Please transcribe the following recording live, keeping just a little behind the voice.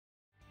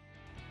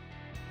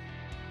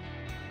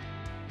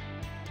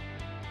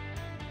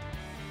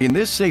In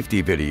this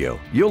safety video,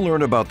 you'll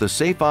learn about the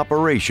safe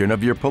operation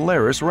of your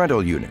Polaris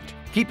rental unit.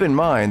 Keep in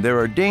mind there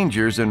are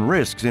dangers and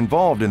risks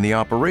involved in the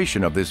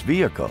operation of this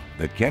vehicle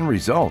that can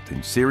result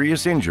in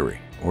serious injury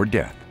or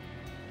death.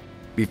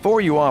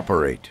 Before you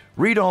operate,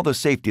 read all the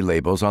safety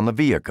labels on the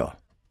vehicle.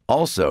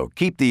 Also,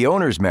 keep the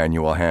owner's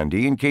manual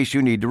handy in case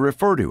you need to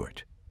refer to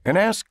it, and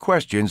ask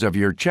questions of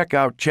your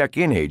checkout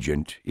check-in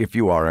agent if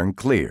you are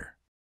unclear.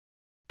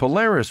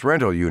 Polaris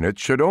rental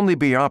units should only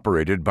be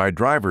operated by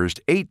drivers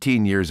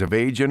 18 years of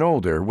age and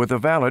older with a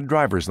valid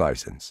driver's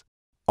license.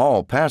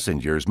 All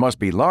passengers must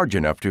be large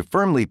enough to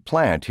firmly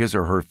plant his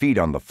or her feet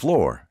on the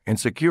floor and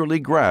securely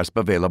grasp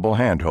available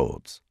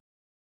handholds.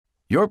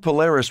 Your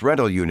Polaris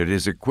rental unit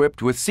is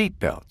equipped with seat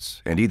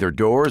belts and either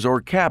doors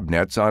or cab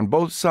nets on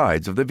both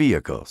sides of the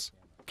vehicles.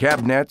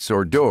 Cab nets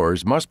or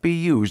doors must be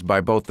used by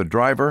both the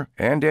driver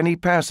and any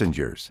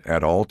passengers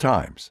at all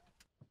times.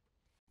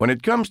 When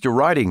it comes to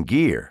riding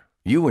gear,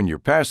 you and your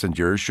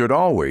passengers should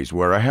always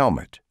wear a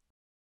helmet.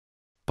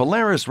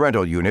 Polaris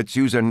rental units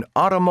use an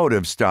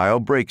automotive-style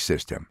brake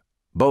system.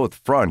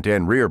 Both front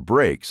and rear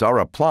brakes are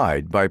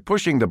applied by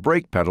pushing the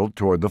brake pedal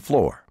toward the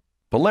floor.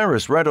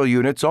 Polaris rental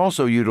units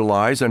also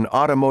utilize an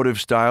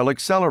automotive-style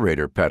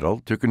accelerator pedal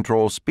to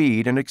control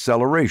speed and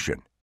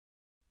acceleration.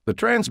 The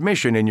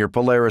transmission in your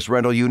Polaris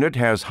rental unit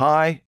has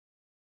high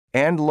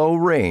and low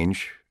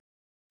range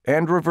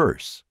and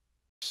reverse.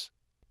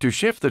 To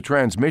shift the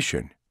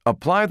transmission,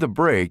 apply the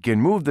brake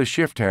and move the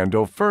shift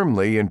handle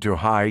firmly into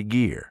high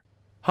gear.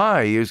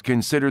 High is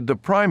considered the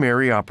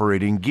primary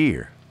operating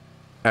gear.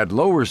 At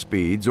lower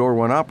speeds or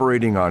when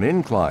operating on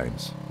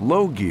inclines,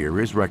 low gear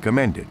is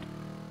recommended.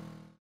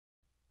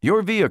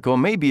 Your vehicle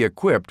may be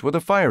equipped with a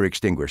fire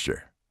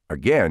extinguisher.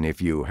 Again,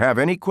 if you have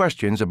any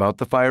questions about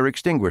the fire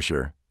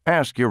extinguisher,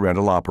 ask your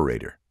rental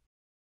operator.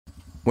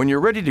 When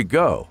you're ready to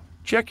go,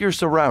 check your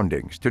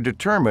surroundings to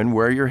determine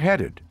where you're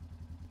headed.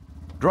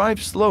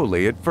 Drive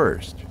slowly at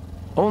first.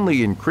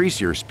 Only increase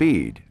your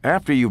speed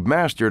after you've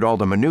mastered all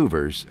the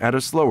maneuvers at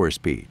a slower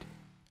speed.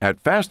 At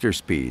faster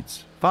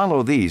speeds,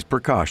 follow these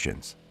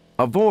precautions.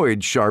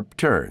 Avoid sharp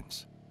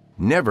turns.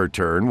 Never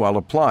turn while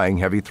applying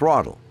heavy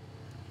throttle.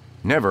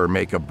 Never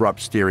make abrupt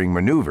steering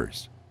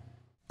maneuvers.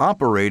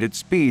 Operate at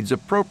speeds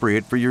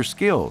appropriate for your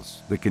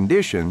skills, the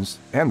conditions,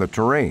 and the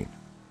terrain.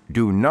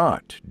 Do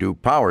not do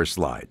power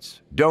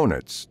slides,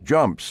 donuts,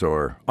 jumps,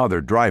 or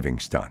other driving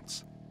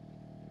stunts.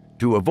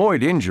 To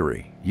avoid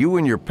injury, you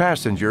and your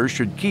passengers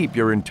should keep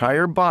your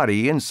entire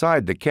body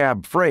inside the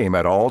cab frame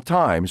at all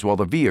times while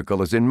the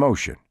vehicle is in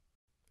motion.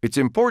 It's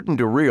important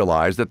to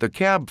realize that the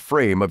cab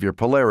frame of your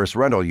Polaris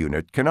rental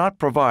unit cannot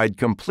provide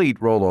complete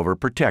rollover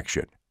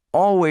protection.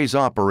 Always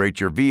operate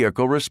your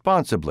vehicle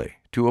responsibly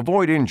to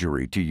avoid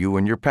injury to you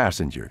and your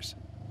passengers.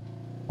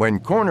 When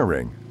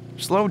cornering,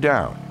 slow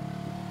down.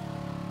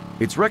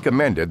 It's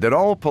recommended that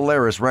all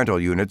Polaris rental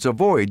units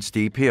avoid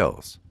steep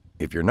hills.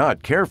 If you're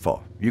not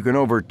careful, you can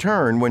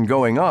overturn when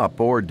going up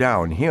or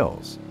down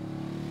hills.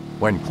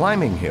 When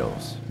climbing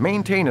hills,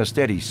 maintain a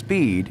steady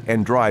speed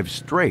and drive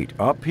straight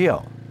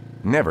uphill,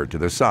 never to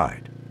the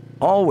side.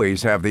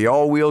 Always have the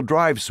all-wheel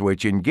drive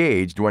switch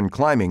engaged when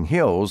climbing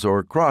hills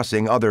or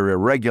crossing other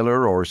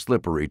irregular or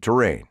slippery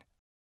terrain.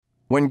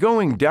 When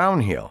going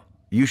downhill,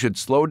 you should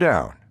slow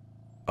down.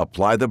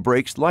 Apply the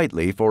brakes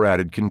lightly for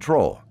added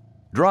control.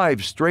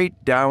 Drive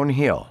straight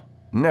downhill,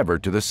 never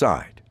to the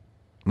side.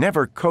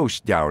 Never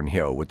coast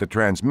downhill with the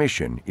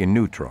transmission in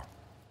neutral.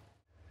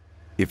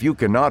 If you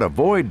cannot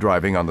avoid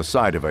driving on the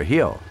side of a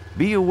hill,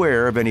 be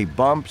aware of any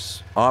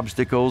bumps,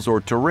 obstacles, or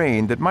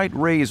terrain that might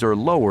raise or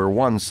lower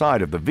one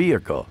side of the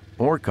vehicle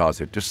or cause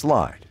it to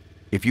slide.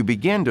 If you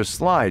begin to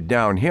slide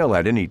downhill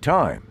at any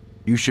time,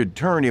 you should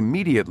turn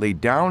immediately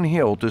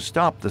downhill to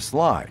stop the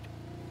slide.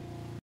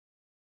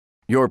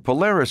 Your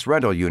Polaris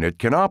rental unit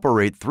can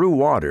operate through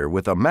water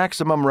with a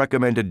maximum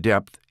recommended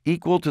depth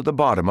equal to the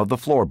bottom of the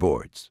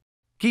floorboards.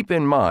 Keep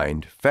in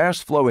mind,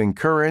 fast-flowing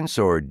currents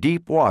or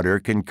deep water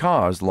can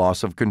cause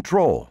loss of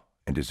control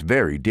and is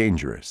very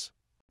dangerous.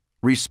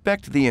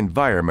 Respect the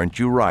environment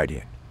you ride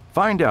in.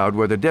 Find out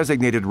where the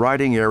designated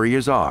riding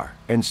areas are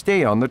and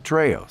stay on the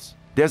trails,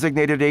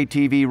 designated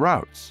ATV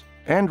routes,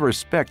 and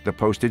respect the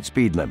posted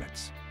speed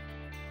limits.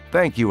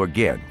 Thank you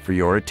again for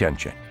your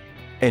attention.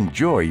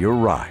 Enjoy your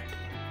ride.